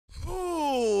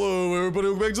everybody,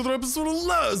 welcome back to another episode of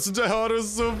Let's Die Harder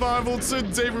Survival.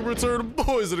 Today we return,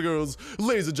 boys and girls,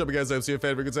 ladies and gentlemen, guys, I see a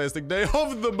fantastic day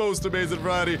of the most amazing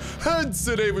variety. And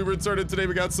today we return, and today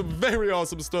we got some very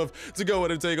awesome stuff to go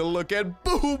ahead and take a look at.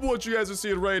 Boom, what you guys are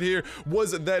seeing right here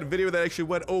was that video that actually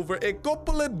went over a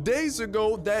couple of days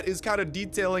ago that is kind of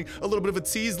detailing a little bit of a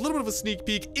tease, a little bit of a sneak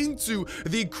peek into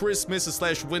the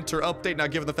Christmas/winter update. Now,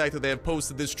 given the fact that they have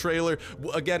posted this trailer,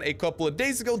 again, a couple of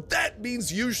days ago, that means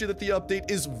usually that the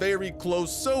update is very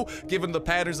close. So given the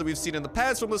patterns that we've seen in the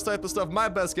past from this type of stuff, my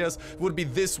best guess would be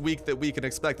this week that we can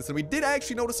expect this. And we did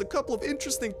actually notice a couple of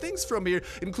interesting things from here,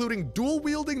 including dual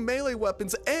wielding melee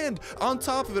weapons, and on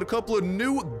top of it, a couple of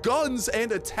new guns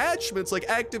and attachments, like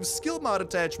active skill mod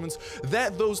attachments,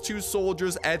 that those two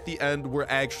soldiers at the end were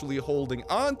actually holding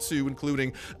on to,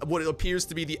 including what appears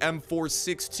to be the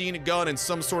M416 gun and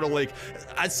some sort of like,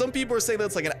 some people are saying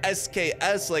that's like an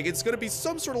SKS, like it's going to be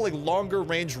some sort of like longer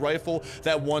range rifle,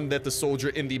 that one that the soldier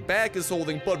in the back is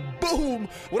holding. But boom,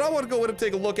 what I want to go ahead and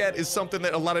take a look at is something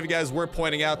that a lot of you guys were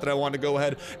pointing out that I want to go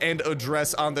ahead and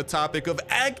address on the topic of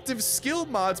active skill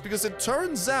mods, because it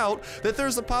turns out that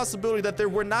there's a possibility that there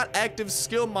were not active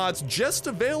skill mods just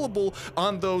available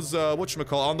on those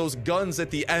on those guns at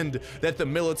the end that the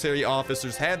military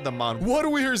officers had them on.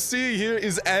 What we are seeing here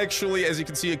is actually, as you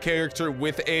can see, a character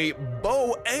with a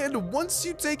bow, and once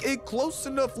you take a close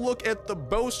enough look at the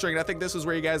bowstring, I think this is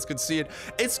where you guys could see it,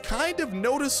 it's kind of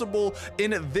noticeable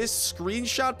in this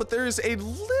screenshot, but there is a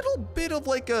little bit of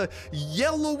like a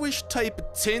yellowish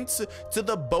type tint to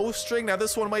the bowstring. Now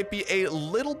this one might be a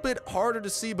little bit harder to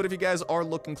see, but if you guys are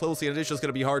looking closely, it is just going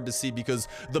to be hard to see because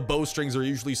the bowstrings are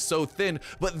usually so thin.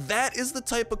 But that is the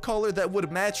type of color that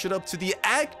would match it up to the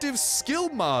active skill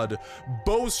mod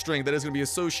bowstring that is going to be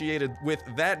associated with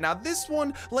that. Now this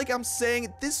one, like I'm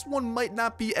saying, this one might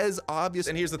not be as obvious,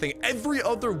 and here's the thing, every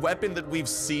other weapon that we've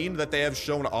seen that they have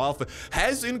shown off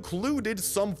has included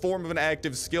some form of an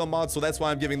active skill mod, so that's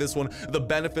why I'm giving this one the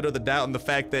benefit of the doubt, and the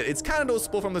fact that it's kind of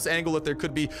noticeable from this angle that there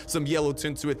could be some yellow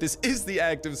tint to it. This is the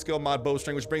active skill mod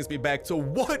bowstring, which brings me back to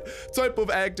what type of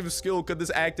active skill could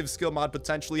this active skill mod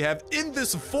potentially have in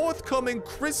this forthcoming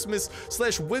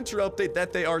Christmas/winter update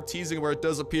that they are teasing, where it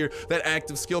does appear that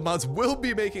active skill mods will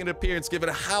be making an appearance, given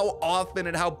how often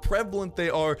and how prevalent they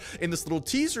are in this little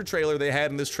teaser trailer they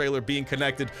had, in this trailer being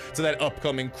connected to that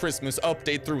upcoming Christmas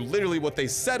update through literally what they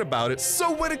said about it.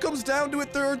 So when it comes down to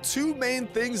it, there are two main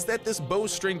things that this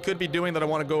bowstring could be doing that I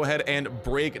want to go ahead and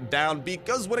break down,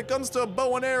 because when it comes to a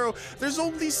bow and arrow, there's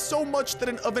only so much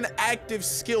that of an active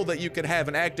skill that you can have.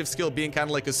 An active skill being kind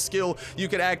of like a skill you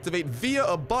could activate via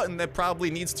a button that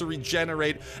probably needs to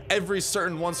regenerate every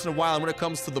certain once in a while. And when it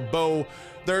comes to the bow,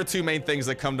 there are two main things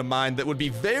that come to mind that would be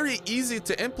very easy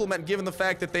to implement, given the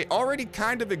fact that they already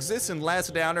kind of exist in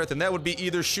Last Day on Earth, and that would be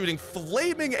either shooting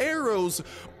flaming arrows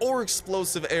or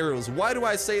explosive arrows. Why do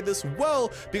I say this?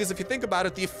 Well, because if you think about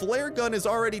it, the flare gun is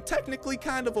already technically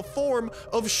kind of a form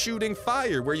of shooting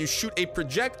fire, where you shoot a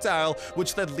projectile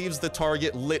which then leaves the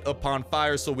target lit upon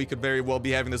fire. So we could very well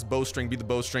be having this bowstring be the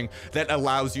bowstring that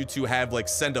allows you to have, like,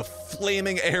 send a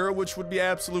flaming arrow, which would be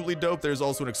absolutely dope. There's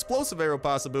also an explosive arrow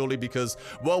possibility, because,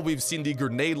 well, we've seen the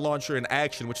grenade launcher in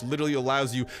action, which literally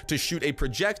allows you to shoot a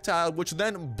projectile which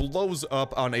then blows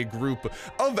up on a group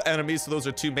of enemies. So those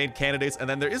are two main candidates, and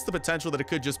then there is the potential that it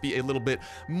could just be a little bit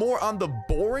more on the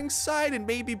boring side and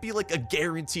maybe be like a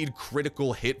guaranteed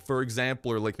critical hit, for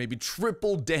example, or like maybe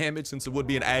triple damage, since it would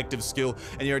be an active skill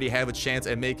and you already have a chance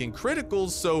at making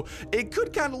criticals. So it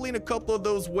could kind of lean a couple of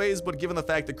those ways, but given the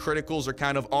fact that criticals are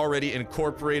kind of already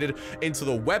incorporated into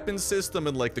the weapon system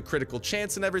and like the critical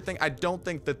chance and everything, I don't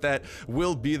think that that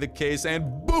will be the case.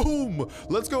 And boom,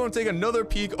 let's go and take another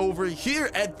peek over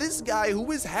here at this guy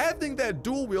who is having that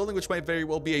dual wielding, which might very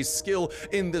well be a skill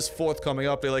in this forthcoming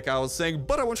update, like I was saying.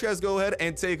 But I want you guys to go ahead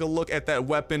and take a look at that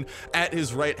weapon at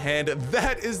his right hand.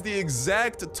 That is the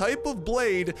exact type of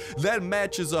blade that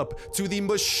matches up to the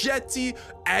machete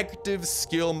active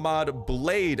skill mod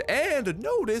blade, and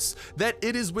notice that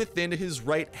it is within his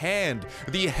right hand,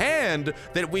 the hand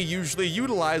that we usually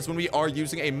utilize when we are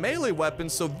using a melee weapon.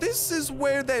 So this is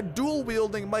where that dual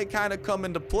wielding might kind of come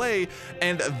into play,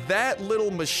 and that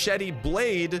little machete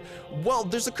blade, well,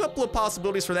 there's a couple of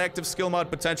possibilities for the active skill mod.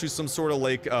 Potentially some sort of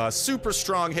like super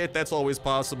strong hit, that's always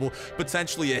possible.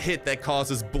 Potentially a hit that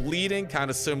causes bleeding, kind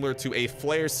of similar to a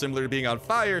flare, similar to being on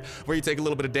fire, where you take a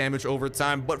little bit of damage over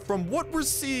time. But from what we're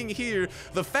seeing here,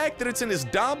 the fact that it's in his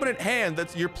dominant hand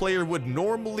that your player would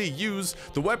normally use,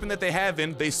 the weapon that they have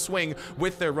in, they swing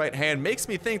with their right hand, makes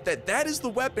me think that that is the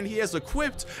weapon he has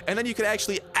equipped, and then you can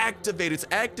actually activate its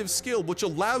active skill, which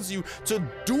allows you to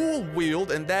dual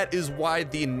wield, and that is why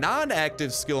the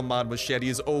non-active skill mod machete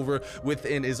is over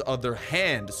within his other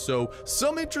hand. So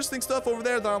some interesting stuff over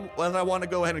there that I want to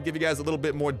go ahead and give you guys a little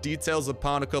bit more details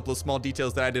upon, a couple of small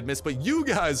details that I did miss, but you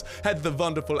guys had the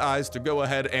wonderful eyes to go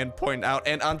ahead and point out.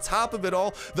 And on top of it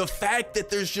all, the fact that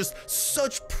there's just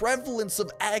such prevalence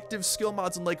of active skill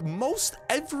mods in like most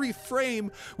every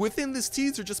frame within this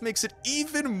teaser just makes it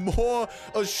even more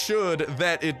assured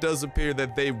that it does appear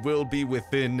that they will be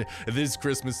within this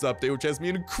Christmas update, which has me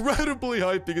incredibly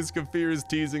hyped because Kafir is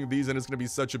teasing these, and it's going to be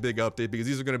such a big update because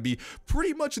these are going to be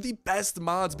pretty much the best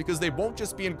mods, because they won't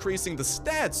just be increasing the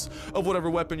stats of whatever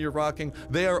weapon you're rocking,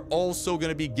 they are also going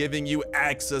to be giving you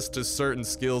access to certain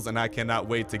skills, and I cannot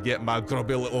wait to get my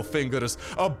grubby little fingers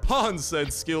upon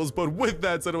said skills. But with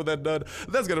that said, with that done,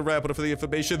 that's going to wrap it up for the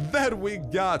information that we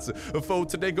got for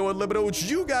today. Go and let me know what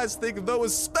you guys think, though,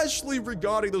 especially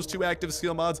regarding those two active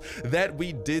skill mods that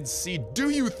we did see. Do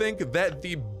you think that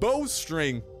the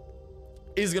bowstring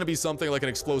is going to be something like an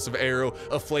explosive arrow,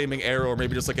 a flaming arrow, or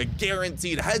maybe just like a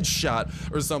guaranteed headshot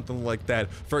or something like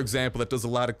that, for example, that does a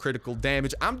lot of critical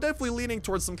damage? I'm definitely leaning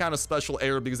towards some kind of special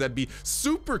arrow because that'd be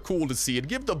super cool to see. It'd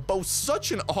give the bow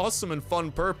such an awesome and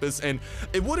fun purpose, and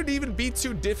it wouldn't even be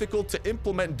too difficult to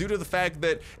implement due to the fact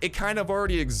that it kind of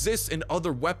already exists in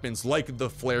other weapons like the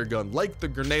flare gun, like the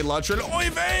grenade launcher, and oy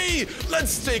vey!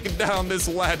 Let's take down this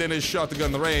lad in his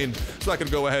shotgun range so I can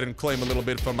go ahead and claim a little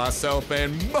bit for myself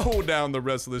and mow down the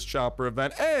rest of this chopper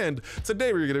event. And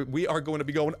today we are going to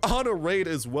be going on a raid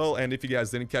as well. And if you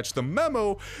guys didn't catch the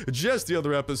memo, just the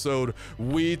other episode,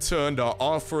 we turned our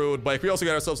off-road bike. We also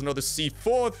got ourselves another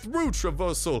C4 through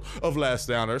traversal of Last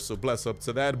Downer, so bless up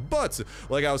to that. But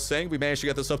like I was saying, we managed to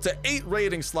get this up to 8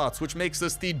 raiding slots, which makes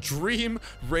us the dream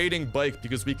raiding bike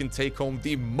because we can take home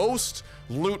the most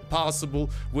loot possible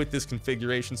with this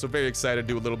configuration. So very excited to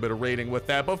do a little bit of raiding with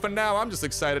that. But for now, I'm just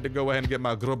excited to go ahead and get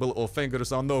my grubby little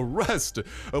fingers on the rest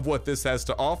of what this has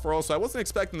to offer. Also, I wasn't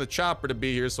expecting the chopper to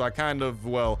be here, so I kind of,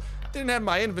 well, didn't have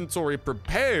my inventory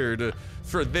prepared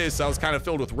for this. I was kind of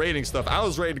filled with raiding stuff. I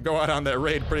was ready to go out on that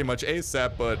raid pretty much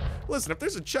ASAP, but listen, if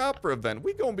there's a chopper event,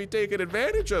 we gonna be taking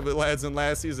advantage of it, lads and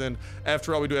lassies. And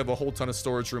after all, we do have a whole ton of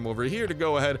storage room over here to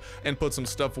go ahead and put some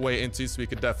stuff away into, so we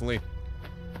could definitely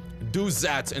do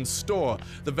that and store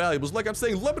the valuables. Like I'm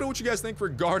saying, let me know what you guys think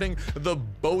regarding the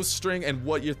bowstring and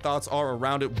what your thoughts are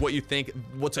around it, what you think,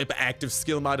 what type of active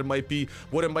skill mod it might be,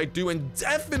 what it might do. And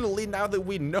definitely, now that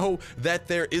we know that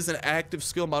there is an active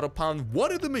skill mod upon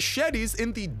one of the machetes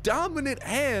in the dominant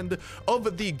hand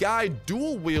of the guy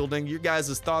dual wielding, your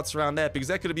guys' thoughts around that, because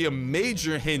that could be a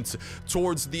major hint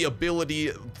towards the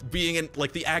ability being in,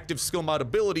 like, the active skill mod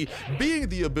ability being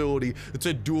the ability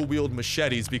to dual wield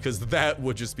machetes, because that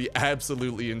would just be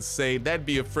absolutely insane. That'd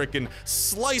be a freaking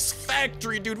slice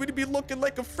factory, dude. We'd be looking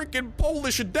like a freaking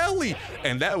Polish deli,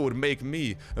 and that would make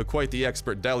me quite the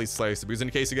expert deli slicer, because in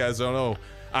case you guys don't know,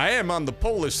 I am on the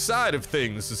Polish side of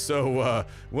things. So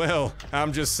well,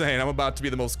 I'm just saying, I'm about to be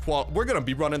the most we're gonna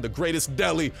be running the greatest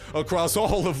deli across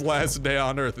all of Last Day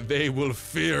on Earth. They will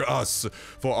fear us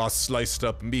for our sliced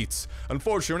up meats.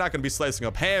 Unfortunately, we're not gonna be slicing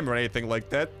up ham or anything like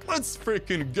that. Let's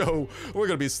freaking go. We're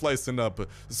gonna be slicing up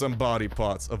some body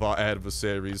parts of our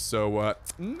adversaries. So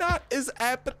not as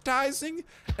appetizing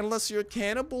unless you're a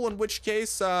cannibal, in which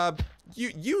case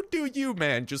you do you,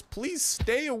 man. Just please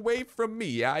stay away from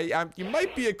me. You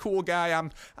might be a cool guy.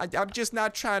 I'm just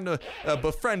not trying to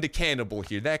befriend a cannibal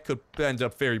here. That could end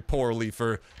up very poorly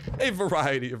for a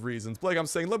variety of reasons. But like I'm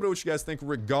saying, let me know what you guys think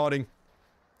regarding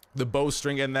the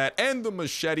bowstring and that, and the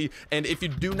machete. And if you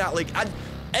do not like,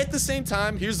 at the same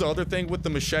time, here's the other thing with the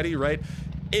machete, right?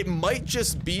 It might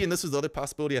just be, and this is the other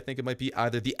possibility, I think it might be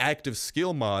either the active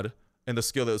skill mod, and the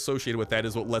skill that is associated with that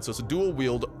is what lets us dual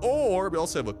wield, or we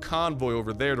also have a convoy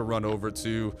over there to run over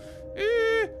to.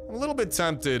 I'm a little bit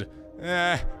tempted.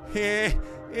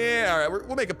 Yeah, all right,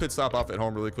 we'll make a pit stop off at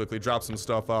home really quickly, drop some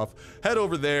stuff off, head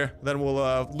over there, then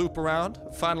we'll loop around,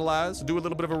 finalize, do a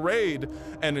little bit of a raid,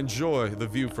 and enjoy the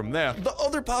view from there. The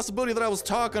other possibility that I was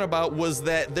talking about was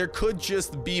that there could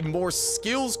just be more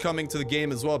skills coming to the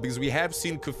game as well, because we have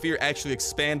seen Kafir actually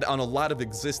expand on a lot of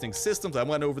existing systems. I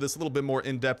went over this a little bit more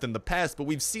in depth in the past, but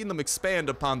we've seen them expand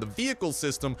upon the vehicle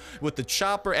system with the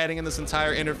chopper adding in this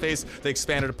entire interface. They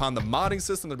expanded upon the modding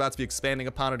system. They're about to be expanding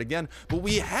upon it again, but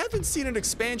we haven't seen an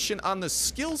expansion expansion on the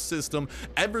skill system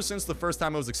ever since the first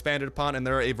time it was expanded upon, and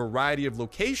there are a variety of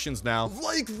locations now,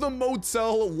 like the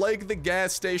motel, like the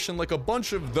gas station, like a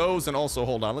bunch of those. And also,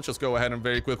 hold on, let's just go ahead and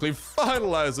very quickly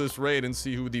finalize this raid and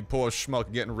see who the poor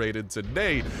schmuck getting raided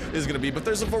today is going to be. But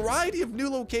there's a variety of new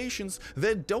locations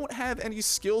that don't have any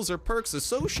skills or perks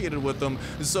associated with them,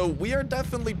 so we are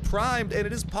definitely primed, and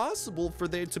it is possible for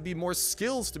there to be more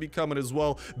skills to be coming as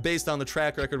well, based on the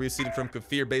track record we've seen from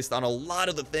Kafir, based on a lot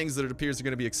of the things that it appears are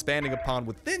going to be expanding upon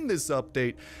within this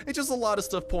update. It's just a lot of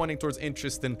stuff pointing towards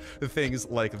interest in things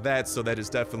like that, so that is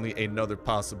definitely another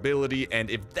possibility. And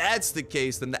if that's the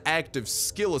case, then the active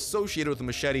skill associated with the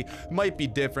machete might be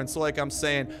different. So like I'm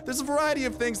saying, there's a variety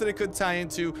of things that it could tie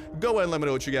into. Go ahead and let me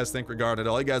know what you guys think regarding it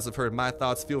all. You guys have heard my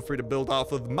thoughts. Feel free to build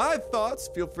off of my thoughts.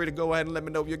 Feel free to go ahead and let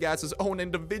me know your guys' own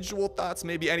individual thoughts,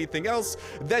 maybe anything else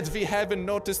that we haven't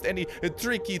noticed, any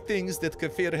tricky things that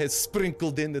Kafir has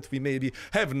sprinkled in that we maybe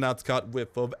have not caught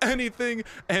whiff of. Anything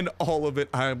and all of it,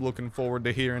 I am looking forward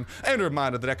to hearing. And a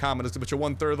reminder that comment is about your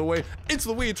 1/3 of the way into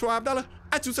the weed $12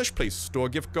 iTunes Play Store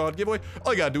gift card giveaway.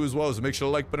 All you gotta do as well is make sure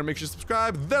to like button, make sure to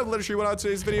subscribe. That will let us show you what on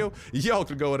today's video. Y'all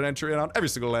can go ahead and enter in on every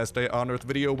single last day on Earth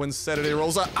video when Saturday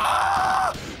rolls out.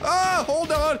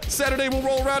 Hold on. Saturday will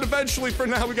roll around eventually. For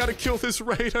now, we gotta kill this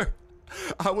raider.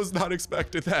 I was not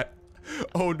expecting that.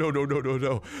 Oh, no, no, no, no,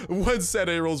 no. When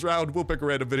Saturday rolls around, we'll pick a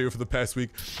random video for the past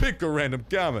week, pick a random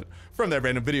comment from that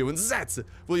random video, and that's it.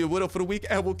 We'll you whittle for the week,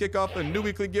 and we'll kick off a new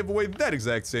weekly giveaway that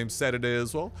exact same Saturday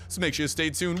as well. So make sure you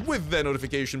stay tuned with that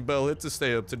notification bell hit to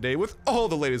stay up to date with all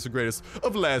the latest and greatest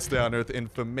of Last Day on Earth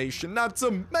information. Not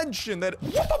to mention that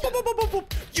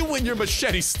you and your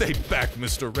machete stayed back,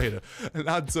 Mr. Raider.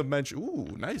 Not to mention,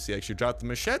 ooh, nice, he actually dropped the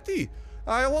machete.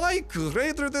 I like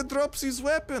Raider that drops his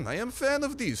weapon. I am a fan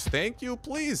of these. Thank you,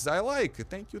 please. I like.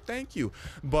 Thank you, thank you.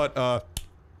 But,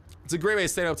 it's a great way to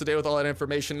stay up to date with all that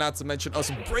information, not to mention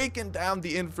us breaking down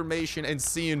the information and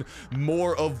seeing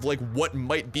more of like what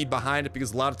might be behind it,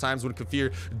 because a lot of times when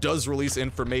Kafir does release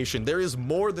information, there is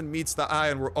more than meets the eye,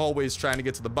 and we're always trying to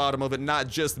get to the bottom of it, not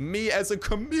just me as a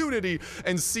community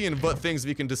and seeing what things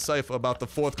we can decipher about the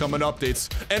forthcoming updates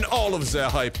and all of their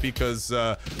hype, because,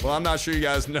 well, I'm not sure you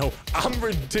guys know, I'm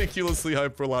ridiculously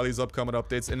hyped for a lot of these upcoming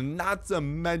updates, and not to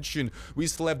mention, we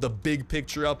still have the big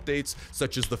picture updates,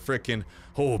 such as the frickin',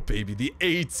 oh baby, the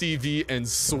ATV and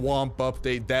swamp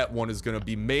update. That one is gonna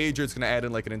be major. It's gonna add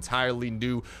in like an entirely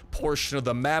new portion of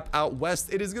the map out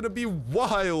west. It is gonna be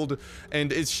wild,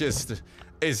 and it's just,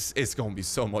 it's gonna be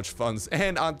so much fun.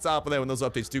 And on top of that, when those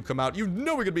updates do come out, you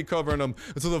know we're gonna be covering them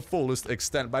to the fullest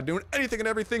extent by doing anything and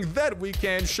everything that we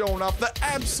can, showing off the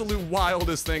absolute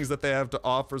wildest things that they have to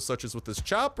offer, such as with this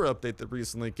chopper update that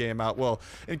recently came out. Well,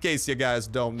 in case you guys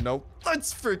don't know,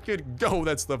 let's freaking go.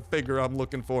 That's the figure I'm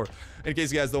looking for. In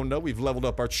case you guys don't know, we've leveled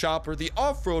up our chopper, the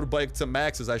off-road bike, to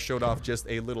max, as I showed off just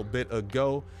a little bit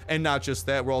ago. And not just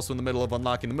that, we're also in the middle of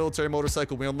unlocking the military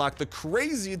motorcycle. We unlocked the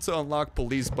crazy to unlock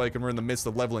police bike, and we're in the midst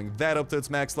of leveling that up to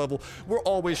its max level. We're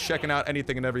always checking out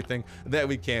anything and everything that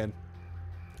we can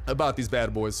about these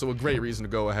bad boys, so a great reason to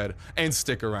go ahead and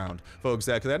stick around for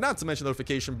exactly that. Not to mention, the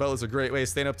notification bell is a great way of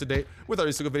staying up to date with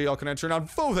every single video y'all can enter on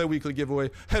for that weekly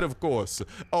giveaway, and of course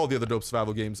all the other dope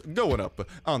survival games going up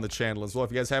on the channel as well.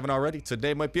 If you guys haven't already,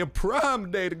 today might be a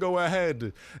prime day to go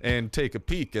ahead and take a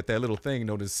peek at that little thing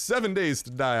known as 7 Days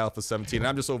to Die Alpha 17. And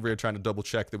I'm just over here trying to double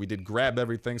check that we did grab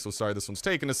everything, so sorry this one's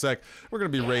taking a sec. We're gonna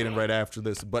be raiding right after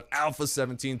this, but Alpha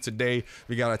 17 today,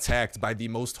 we got attacked by the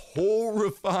most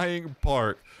horrifying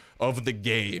part of the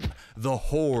game, the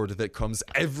horde that comes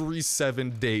every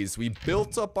 7 days. We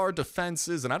built up our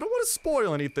defenses, and I don't want to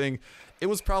spoil anything. It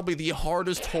was probably the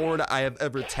hardest horde I have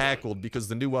ever tackled, because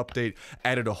the new update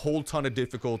added a whole ton of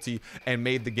difficulty and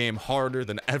made the game harder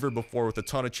than ever before with a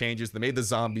ton of changes. They made the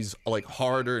zombies like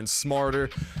harder and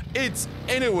smarter. And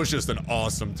it was just an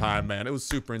awesome time, man. It was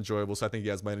super enjoyable, so I think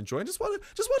you guys might enjoy it. Just want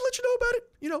to let you know about it.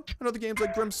 You know, another games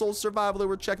like Grim Soul Survival that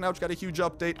we're checking out, which got a huge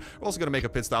update. We're also gonna make a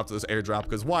pit stop to this airdrop,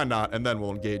 because why not? And then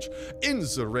we'll engage in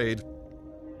the raid.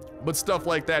 But stuff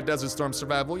like that, Desert Storm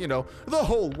Survival, you know, the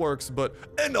whole works. But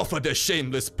enough of the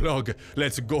shameless plug.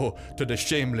 Let's go to the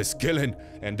shameless killing,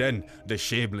 and then the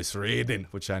shameless raiding,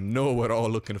 which I know we're all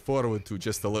looking forward to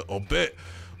just a little bit.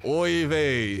 Oy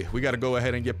vey, we gotta go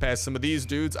ahead and get past some of these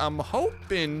dudes. I'm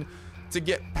hoping to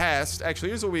get past, actually,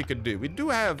 here's what we could do. We do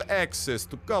have access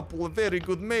to a couple of very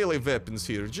good melee weapons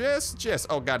here.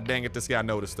 Oh god dang it, this guy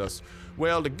noticed us.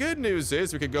 Well, the good news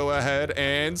is we could go ahead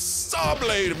and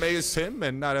Sawblade mace him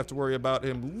and not have to worry about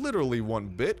him literally one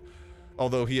bit.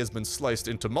 although he has been sliced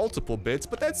into multiple bits,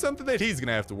 but that's something that he's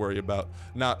gonna have to worry about,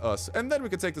 not us. And then we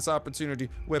can take this opportunity,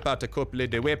 whip out a couple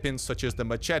de weapons such as the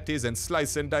machetes, and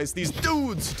slice and dice these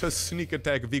dudes to sneak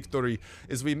attack victory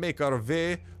as we make our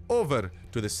way over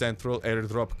to the central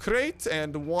airdrop crate.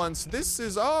 And once this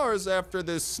is ours, after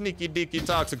this sneaky deaky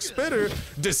toxic spitter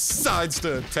decides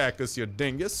to attack us, you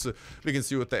dingus, we can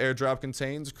see what the airdrop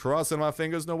contains. Crossing my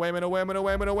fingers. No whammy, no whammy, no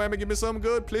whammy, no whammy. Give me something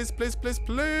good, please, please, please,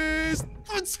 please.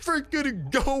 Let's freaking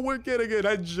go. We're getting an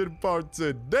engine part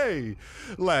today,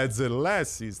 lads and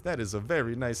lassies. That is a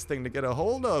very nice thing to get a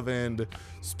hold of. And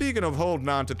speaking of holding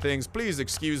on to things, please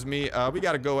excuse me, we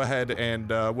gotta go ahead and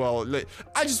well,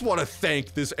 I just want to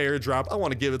thank this airdrop. I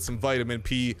want to give it some vitamin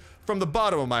P from the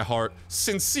bottom of my heart.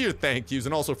 Sincere thank yous,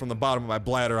 and also from the bottom of my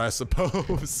bladder, I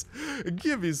suppose.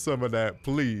 Give me some of that,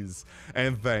 please,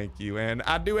 and thank you. And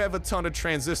I do have a ton of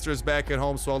transistors back at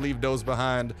home, so I'll leave those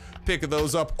behind. Pick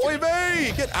those up. Oy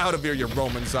vey! Get out of here, you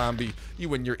Roman zombie.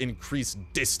 You and your increased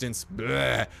distance.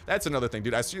 Bleh. That's another thing,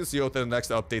 dude. I seriously hope that in the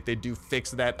next update they do fix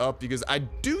that up, because I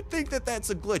do think that that's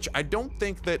a glitch. I don't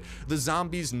think that the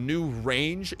zombies' new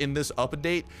range in this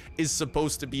update is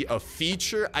supposed to be a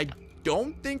feature. I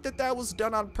don't think that that was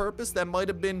done on purpose. That might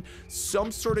have been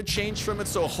some sort of change from it.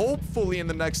 So hopefully in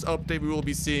the next update we will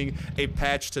be seeing a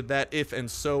patch to that, if and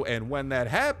so and when that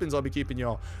happens. I'll be keeping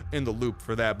y'all in the loop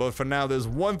for that. But for now, there's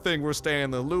one thing we're staying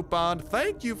in the loop on.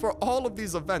 Thank you for all of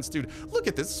these events, dude. Look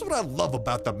at this. This is what I love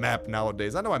about the map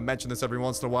nowadays. I know I mention this every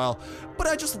once in a while, but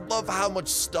I just love how much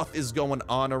stuff is going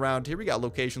on around here. We got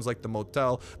locations like the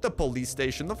motel, the police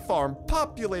station, the farm,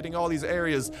 populating all these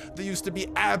areas that used to be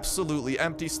absolutely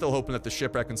empty. Still hoping that the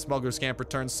shipwreck and smugglers camp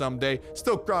returns someday.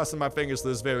 Still crossing my fingers to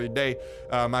this very day.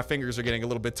 My fingers are getting a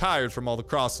little bit tired from all the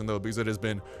crossing though, because it has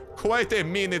been quite a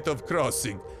minute of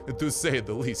crossing, to say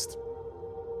the least.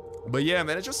 But yeah,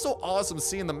 man, it's just so awesome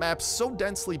seeing the map so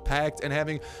densely packed and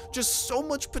having just so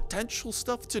much potential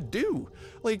stuff to do.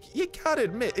 Like, you gotta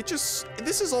admit,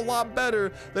 this is a lot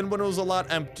better than when it was a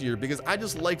lot emptier, because I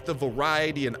just like the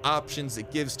variety and options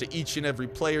it gives to each and every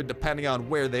player depending on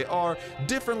where they are.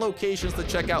 Different locations to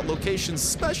check out, locations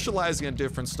specializing in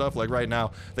different stuff. Like right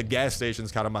now, the gas station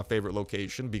is kind of my favorite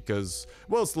location because,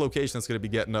 well, it's the location that's gonna be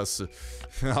getting us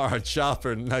our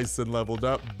chopper nice and leveled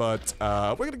up. But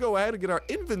we're gonna go ahead and get our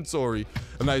inventory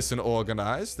nice and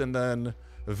organized, and then,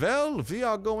 well, we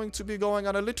are going to be going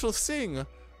on a little thing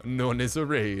known as a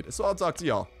raid. So I'll talk to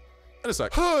y'all in a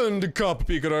sec. And cop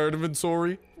peek at our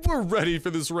inventory. We're ready for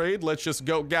this raid. Let's just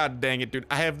go. God dang it, dude.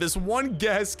 I have this one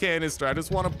gas canister I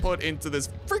just want to put into this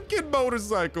freaking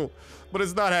motorcycle, but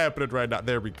it's not happening right now.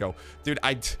 There we go. Dude,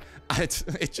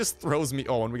 it just throws me.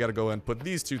 Oh, and we got to go and put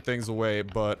these two things away.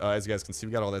 But as you guys can see,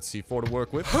 we got all that C4 to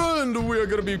work with. And we are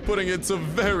going to be putting it to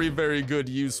very, very good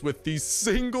use with the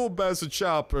single best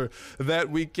chopper that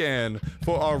we can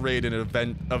for our raid in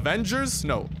Avengers?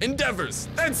 No, Endeavors.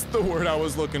 That's the word I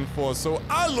was looking for. So,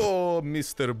 hello,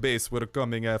 Mr. Base, we're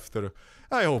coming after.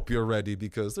 I hope you're ready,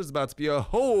 because there's about to be a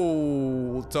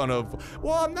whole ton of,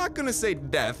 well, I'm not gonna say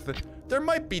death. There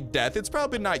might be death. It's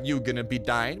probably not you gonna be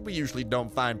dying. We usually don't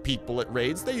find people at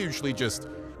raids. They usually just,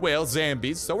 well,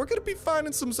 zombies. So we're gonna be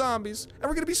finding some zombies, and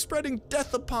we're gonna be spreading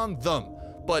death upon them.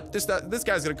 But this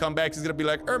guy's gonna come back. He's gonna be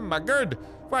like, oh my god,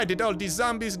 why did all these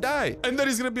zombies die? And then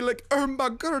he's gonna be like, oh my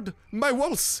god, my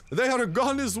wolves, they are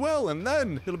gone as well. And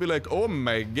then he'll be like, oh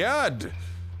my god,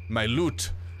 my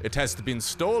loot, it has been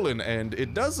stolen. And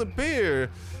it does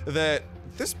appear that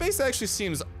this base actually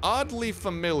seems oddly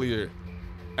familiar.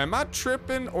 Am I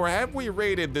tripping, or have we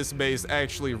raided this base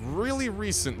actually really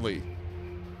recently?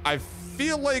 I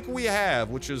feel like we have,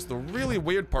 which is the really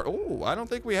weird part. Oh, I don't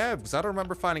think we have, because I don't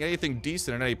remember finding anything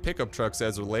decent in any pickup trucks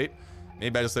as of late.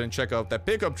 Maybe I just didn't check out that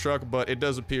pickup truck, but it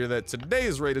does appear that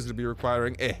today's raid is going to be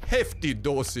requiring a hefty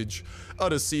dosage of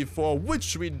the C4,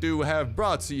 which we do have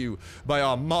brought to you by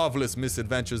our marvelous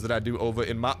misadventures that I do over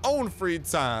in my own free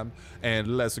time.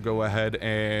 And let's go ahead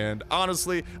and,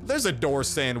 honestly, there's a door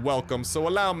saying welcome, so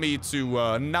allow me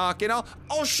to knock, and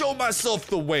I'll show myself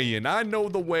the way in. I know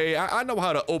the way. I know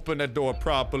how to open that door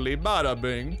properly. Bada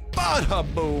bing, bada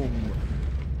boom.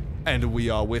 And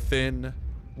we are within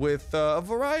with a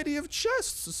variety of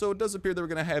chests, so it does appear that we're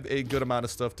gonna have a good amount of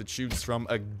stuff to choose from.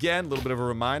 Again, a little bit of a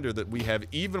reminder that we have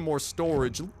even more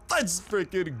storage. Let's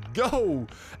freaking go!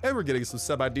 And we're getting some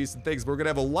semi-decent things, but we're gonna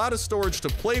have a lot of storage to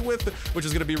play with, which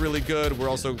is gonna be really good. We're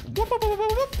also,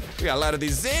 we got a lot of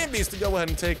these zombies to go ahead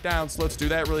and take down, so let's do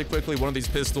that really quickly. One of these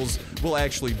pistols will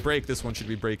actually break. This one should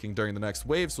be breaking during the next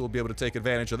wave, so we'll be able to take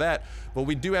advantage of that. But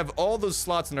we do have all those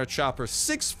slots in our chopper,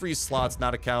 6 free slots,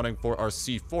 not accounting for our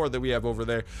C4 that we have over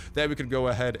there, that we could go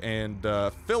ahead and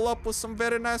fill up with some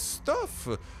very nice stuff.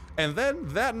 And then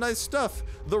that nice stuff,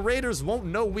 the raiders won't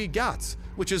know we got,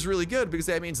 which is really good because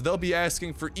that means they'll be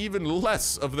asking for even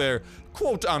less of their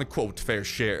quote-unquote fair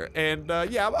share. And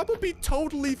yeah, I'm gonna be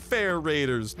totally fair,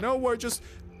 raiders. No worry, just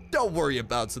don't worry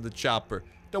about the chopper.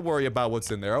 Don't worry about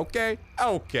what's in there, okay?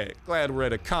 Okay, glad we're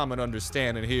at a common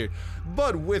understanding here.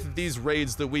 But with these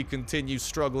raids that we continue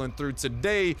struggling through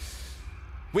today,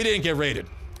 we didn't get raided.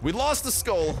 We lost the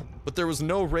skull, but there was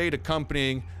no raid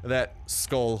accompanying that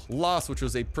skull loss, which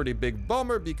was a pretty big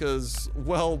bummer because,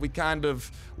 well, we kind of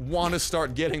want to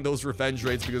start getting those revenge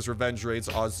raids because revenge raids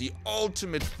are the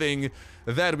ultimate thing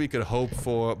that we could hope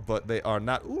for, but they are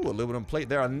not. Ooh, aluminum plate.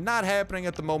 They are not happening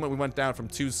at the moment. We went down from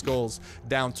 2 skulls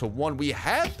down to 1. We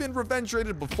have been revenge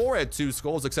raided before at 2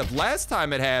 skulls, except last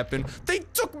time it happened, they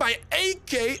took my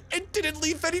AK and didn't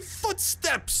leave any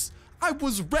footsteps. I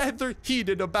was rather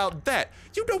heated about that.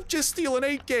 You don't just steal an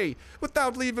AK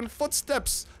without leaving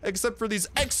footsteps, except for these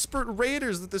expert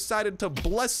raiders that decided to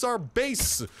bless our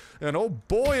base. And oh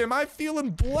boy, am I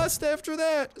feeling blessed after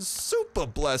that. Super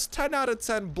blessed, 10 out of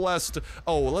 10 blessed.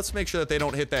 Oh, well, let's make sure that they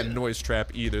don't hit that noise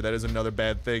trap either. That is another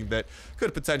bad thing that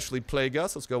could potentially plague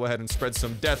us. Let's go ahead and spread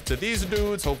some death to these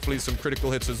dudes. Hopefully some critical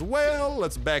hits as well.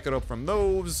 Let's back it up from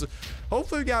those.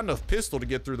 Hopefully we got enough pistol to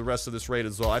get through the rest of this raid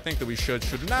as well. I think that we should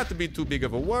not be too big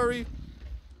of a worry.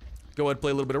 Go ahead and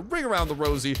play a little bit of Ring Around the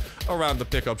Rosie around the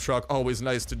pickup truck. Always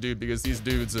nice to do because these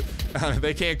dudes,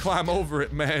 they can't climb over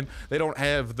it, man. They don't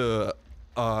have the,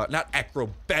 not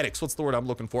acrobatics. What's the word I'm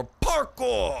looking for?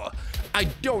 Parkour! I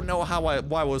don't know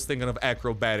why I was thinking of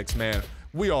acrobatics, man.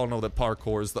 We all know that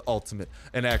parkour is the ultimate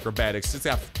in acrobatics. It's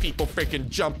got people freaking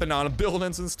jumping on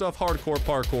buildings and stuff. Hardcore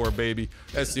parkour, baby.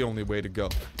 That's the only way to go.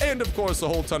 And of course, a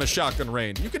whole ton of shotgun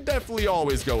rain. You can definitely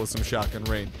always go with some shotgun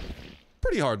rain.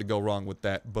 Pretty hard to go wrong with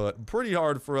that, but pretty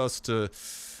hard for us to,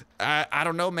 I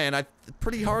don't know, man.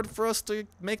 Pretty hard for us to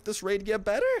make this raid get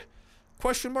better?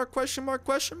 Question mark, question mark,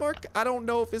 question mark? I don't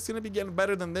know if it's going to be getting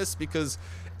better than this because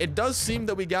it does seem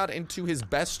that we got into his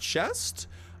best chest.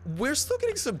 We're still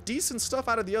getting some decent stuff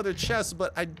out of the other chests,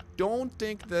 but I don't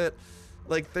think that,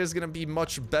 like, there's gonna be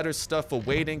much better stuff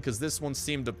awaiting because this one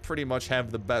seemed to pretty much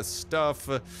have the best stuff.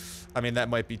 I mean, that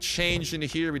might be changing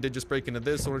here. We did just break into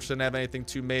this one, which didn't have anything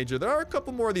too major. There are a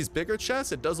couple more of these bigger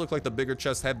chests. It does look like the bigger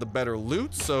chests had the better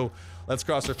loot, so let's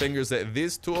cross our fingers that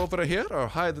these two over here are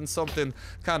hiding something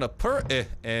kind of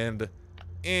and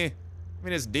I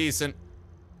mean, it's decent.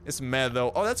 It's mad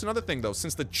though. Oh, that's another thing though.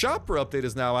 Since the chopper update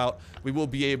is now out, we will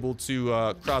be able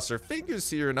to cross our fingers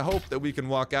here and hope that we can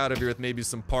walk out of here with maybe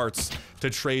some parts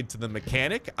to trade to the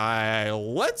mechanic.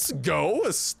 Let's go.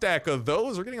 A stack of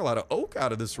those. We're getting a lot of oak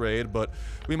out of this raid, but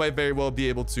we might very well be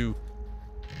able to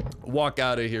walk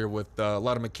out of here with a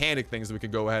lot of mechanic things that we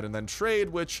could go ahead and then trade,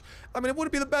 which, I mean, it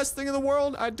wouldn't be the best thing in the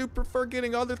world. I do prefer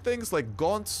getting other things like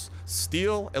gaunts,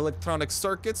 steel, electronic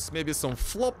circuits, maybe some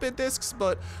floppy disks,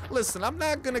 but listen, I'm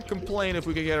not gonna complain if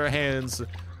we could get our hands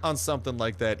on something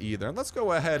like that either. And let's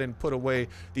go ahead and put away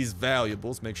these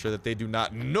valuables, make sure that they do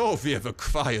not know if we have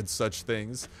acquired such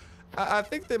things. I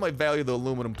think they might value the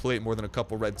aluminum plate more than a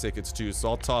couple red tickets too, so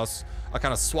I'll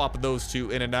kind of swap those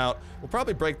two in and out. We'll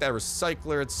probably break that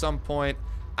recycler at some point.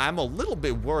 I'm a little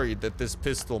bit worried that this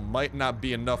pistol might not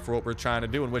be enough for what we're trying to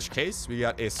do, in which case we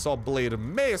got a saw blade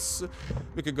mace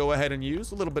we could go ahead and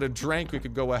use. A little bit of drink we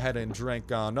could go ahead and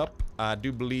drink on up. I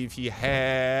do believe he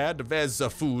had, where's the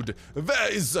food?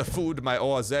 Where is the food, my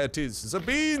that is the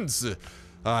beans.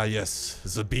 Ah yes,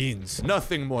 the beans.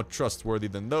 Nothing more trustworthy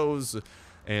than those.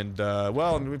 And,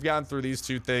 well, we've gotten through these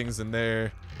two things, and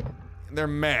they're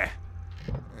meh.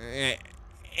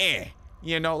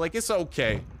 You know, like, it's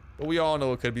okay. But we all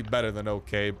know it could be better than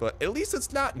okay. But at least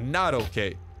it's not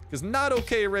okay. Because not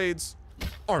okay raids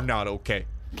are not okay.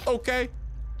 Okay?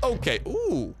 Okay.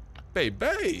 Ooh.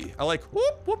 Baby. I like,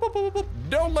 whoop, whoop, whoop, whoop, whoop.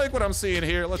 Don't like what I'm seeing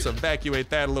here. Let's evacuate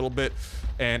that a little bit.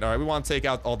 And, all right, we want to take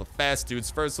out all the fast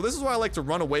dudes first. So this is why I like to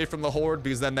run away from the horde,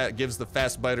 because then that gives the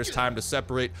fast biters time to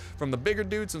separate from the bigger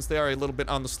dudes, since they are a little bit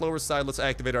on the slower side. Let's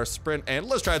activate our sprint, and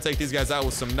let's try to take these guys out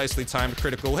with some nicely timed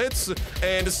critical hits.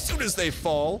 And as soon as they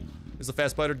fall, is the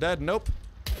fast biter dead? Nope.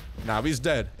 Nah, he's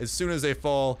dead. As soon as they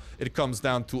fall, it comes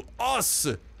down to us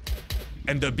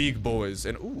and the big boys.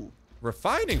 And, ooh,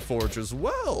 refining forge as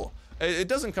well. It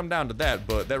doesn't come down to that,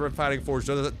 but that refining forge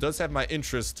does have my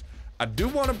interest. I do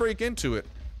want to break into it.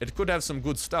 It could have some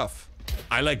good stuff.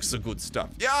 I like the good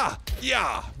stuff. Yeah,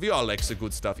 yeah, we all like the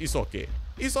good stuff. It's okay.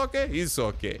 It's okay. It's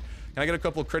okay. Can I get a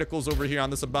couple of criticals over here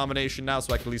on this abomination now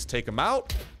so I can at least take him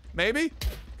out? Maybe?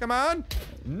 Come on.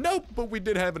 Nope, but we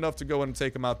did have enough to go in and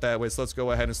take him out that way. So let's go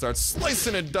ahead and start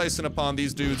slicing and dicing upon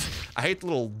these dudes. I hate the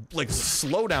little, like,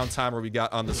 slowdown timer we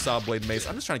got on the saw blade mace.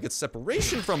 I'm just trying to get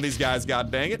separation from these guys, god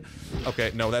dang it.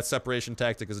 Okay, no, that separation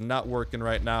tactic is not working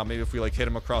right now. Maybe if we, like, hit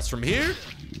him across from here.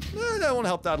 That one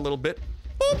helped out a little bit.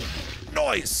 Boop.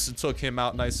 Nice! It took him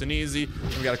out nice and easy.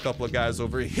 We got a couple of guys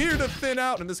over here to thin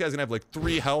out, and this guy's gonna have like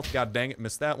 3 health. God dang it,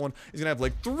 missed that one. He's gonna have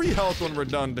like 3 health when we're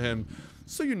done to him.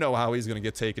 So you know how he's gonna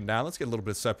get taken down. Let's get a little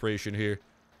bit of separation here.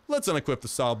 Let's unequip the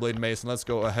saw blade mace, and let's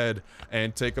go ahead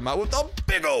and take him out with a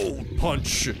big old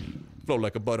punch. Float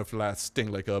like a butterfly,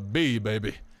 sting like a bee,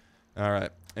 baby. All right,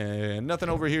 and nothing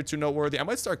over here too noteworthy. I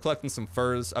might start collecting some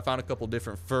furs. I found a couple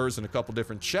different furs in a couple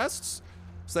different chests.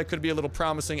 So that could be a little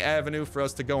promising avenue for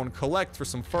us to go and collect for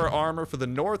some fur armor for the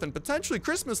north and potentially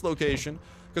Christmas location,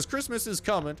 because Christmas is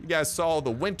coming. You guys saw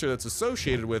the winter that's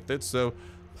associated with it, so it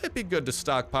might be good to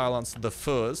stockpile on the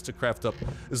furs to craft up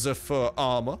the fur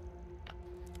armor.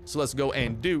 So let's go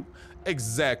and do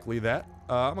exactly that.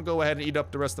 I'm gonna go ahead and eat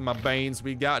up the rest of my beans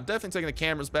we got. Definitely taking the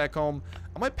cameras back home.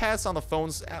 I might pass on the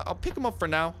phones. I'll pick them up for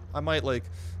now. I might like,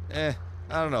 I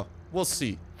don't know. We'll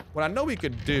see. What I know we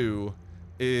could do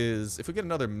is if we get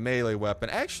another melee weapon.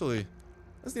 Actually, it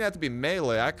doesn't even have to be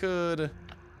melee. I could,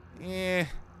 yeah,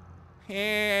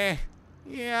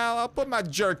 I'll put my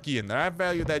jerky in there. I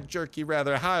value that jerky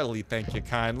rather highly, thank you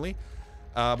kindly.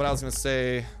 But I was gonna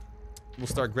say, we'll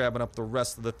start grabbing up the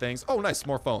rest of the things. Oh, nice,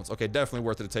 more phones. Okay, definitely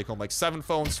worth it to take home like 7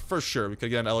 phones for sure. We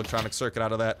could get an electronic circuit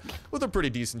out of that with a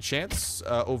pretty decent chance.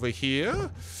 Over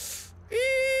here,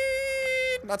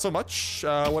 not so much.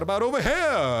 What about over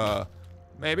here?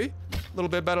 Maybe. A little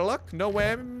bit better luck. No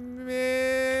way.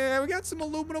 We got some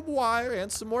aluminum wire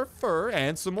and some more fur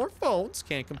and some more phones.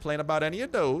 Can't complain about any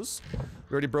of those.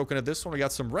 We already broke into this one. We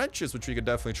got some wrenches, which we could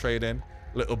definitely trade in.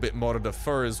 A little bit more of the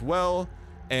fur as well.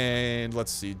 And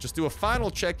let's see. Just do a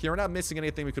final check here. We're not missing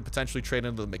anything we could potentially trade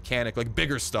into the mechanic. Like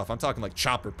bigger stuff. I'm talking like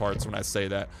chopper parts when I say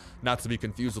that. Not to be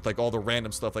confused with like all the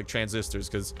random stuff like transistors.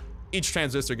 Because each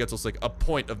transistor gets us like a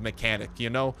point of mechanic, you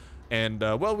know? And,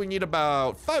 well, we need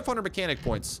about 500 mechanic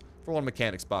points for 1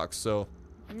 mechanics box. So,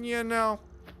 you know.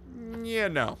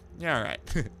 All right.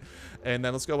 And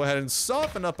then let's go ahead and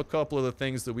soften up a couple of the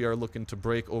things that we are looking to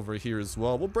break over here as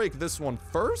well. We'll break this one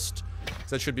first. So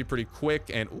that should be pretty quick.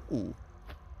 And, ooh,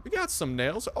 we got some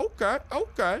nails. Okay.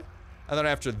 And then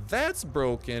after that's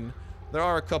broken, there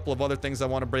are a couple of other things I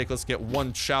want to break. Let's get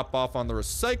 1 chop off on the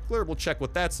recycler. We'll check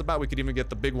what that's about. We could even get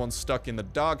the big one stuck in the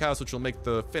doghouse, which will make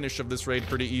the finish of this raid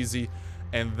pretty easy.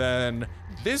 And then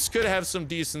this could have some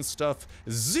decent stuff.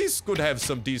 This could have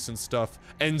some decent stuff.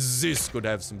 And this could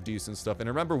have some decent stuff. And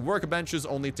remember, workbenches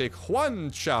only take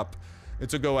 1 chop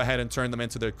to go ahead and turn them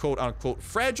into their quote-unquote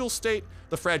fragile state.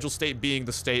 The fragile state being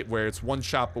the state where it's 1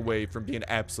 chop away from being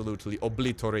absolutely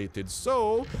obliterated.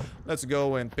 So, let's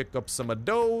go and pick up some of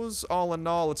those. All in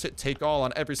all, let's hit take all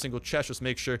on every single chest. Just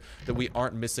make sure that we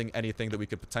aren't missing anything that we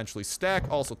could potentially stack.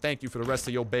 Also, thank you for the rest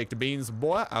of your baked beans,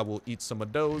 boy. I will eat some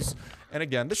of those. And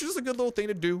again, this is just a good little thing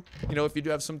to do. You know, if you do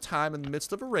have some time in the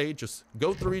midst of a raid, just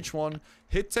go through each one.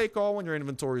 Hit take all when your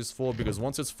inventory is full, because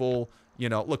once it's full, you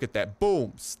know, look at that.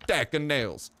 Boom. Stack of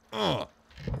nails.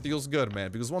 Feels good,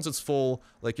 man. Because once it's full,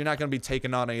 like, you're not going to be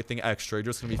taking on anything extra. You're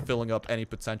just going to be filling up any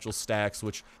potential stacks,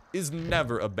 which is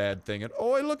never a bad thing. And,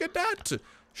 oh, look at that.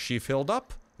 She filled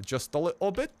up just a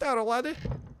little bit there, laddie.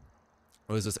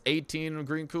 What is this? 18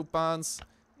 green coupons?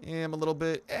 Yeah, I'm a little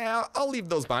bit. Yeah, I'll leave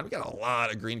those behind. We got a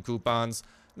lot of green coupons.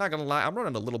 Not gonna lie, I'm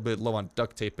running a little bit low on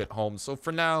duct tape at home. So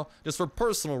for now, just for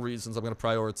personal reasons, I'm going to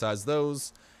prioritize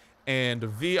those.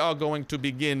 And we are going to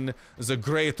begin the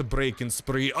great breaking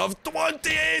spree of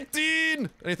 2018.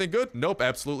 Anything good? Nope,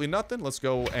 absolutely nothing. Let's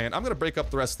go, and I'm going to break up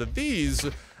the rest of these.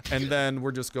 And then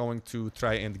we're just going to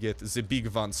try and get the big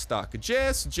one stock.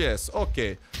 Jess,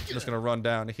 okay. I'm just going to run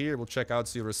down here. We'll check out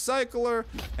the recycler.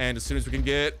 And as soon as we can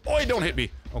get... Oh, don't hit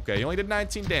me. Okay, you only did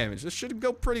 19 damage. This should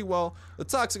go pretty well. The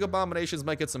toxic abominations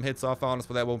might get some hits off on us,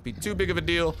 but that won't be too big of a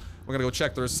deal. We're gonna go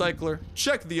check the recycler,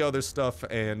 check the other stuff,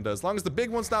 and as long as the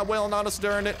big one's not wailing on us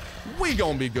during it, we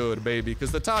gonna be good, baby.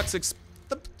 Because the toxics,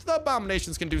 the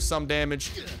abominations can do some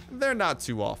damage. They're not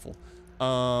too awful.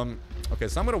 Okay,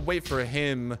 so I'm gonna wait for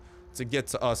him to get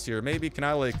to us here. Maybe, can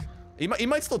I, like... He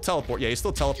might still teleport. Yeah, he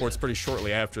still teleports pretty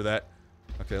shortly after that.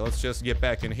 Okay, let's just get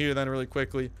back in here then really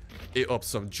quickly. up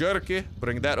some jerky.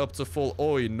 Bring that up to full.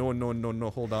 Oi, no.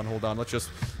 Hold on. Let's just,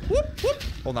 whoop.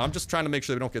 Hold on, I'm just trying to make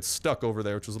sure we don't get stuck over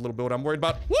there, which is a little bit what I'm worried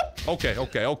about. Whoop. Okay.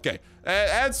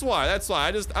 That's why.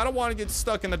 I don't want to get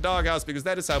stuck in the doghouse because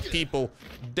that is how people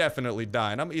definitely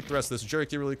die. And I'm gonna eat the rest of this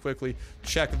jerky really quickly.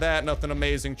 Check that, nothing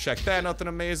amazing. Check that, nothing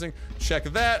amazing. Check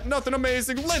that, nothing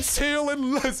amazing. Let's heal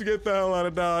and let's get the hell out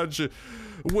of Dodge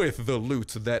with the loot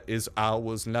that is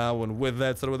ours now. And with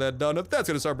that done, that's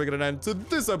gonna start bringing an end to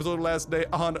this episode of Last Day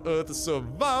on Earth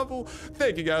Survival.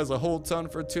 Thank you guys a whole ton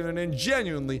for tuning in.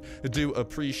 Genuinely do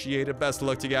appreciate it. Best of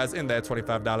luck to you guys in that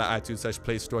 $25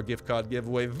 iTunes/Play Store gift card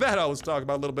giveaway that I was talking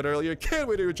about a little bit earlier. Can't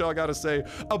wait to hear what y'all gotta say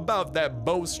about that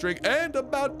bowstring and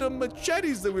about the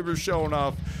machetes that we were showing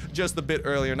off just a bit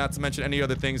earlier, not to mention any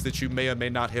other things that you may or may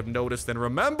not have noticed. And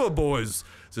remember, boys,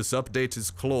 this update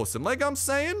is close, and like I'm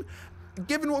saying,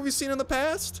 given what we've seen in the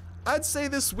past, I'd say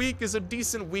this week is a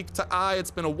decent week to eye. It's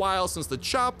been a while since the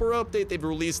Chopper update. They've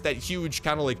released that huge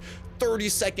kind of like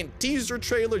 30-second teaser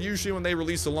trailer. Usually when they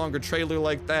release a longer trailer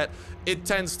like that, it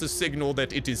tends to signal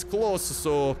that it is close.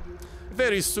 So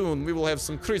very soon we will have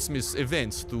some Christmas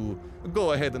events to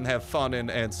go ahead and have fun in,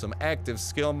 and some active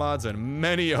skill mods and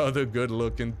many other good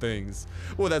looking things.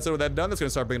 Well, that's it with that done. That's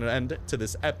gonna start bringing an end to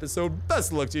this episode.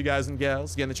 Best of luck to you guys and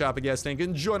gals getting the Chopper gas tank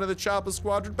and joining the Chopper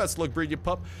squadron. Best of luck breed your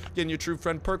pup, getting your true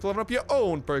friend perk, leveling up your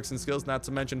own perks and skills, not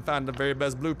to mention finding the very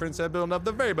best blueprints and building up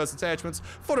the very best attachments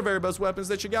for the very best weapons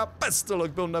that you got. Best of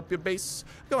luck building up your base,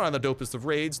 going on the dopest of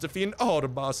raids, defeating all the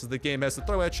bosses the game has to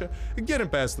throw at you, getting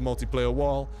past the multiplayer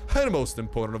wall, and most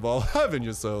important of all, having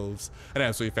yourselves an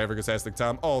absolutely fantastic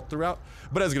time all throughout.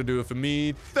 But that's gonna do it for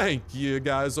me. Thank you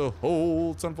guys a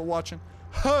whole ton for watching.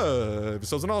 Have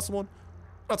yourselves an awesome one.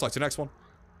 I'll talk to you next one.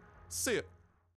 See ya.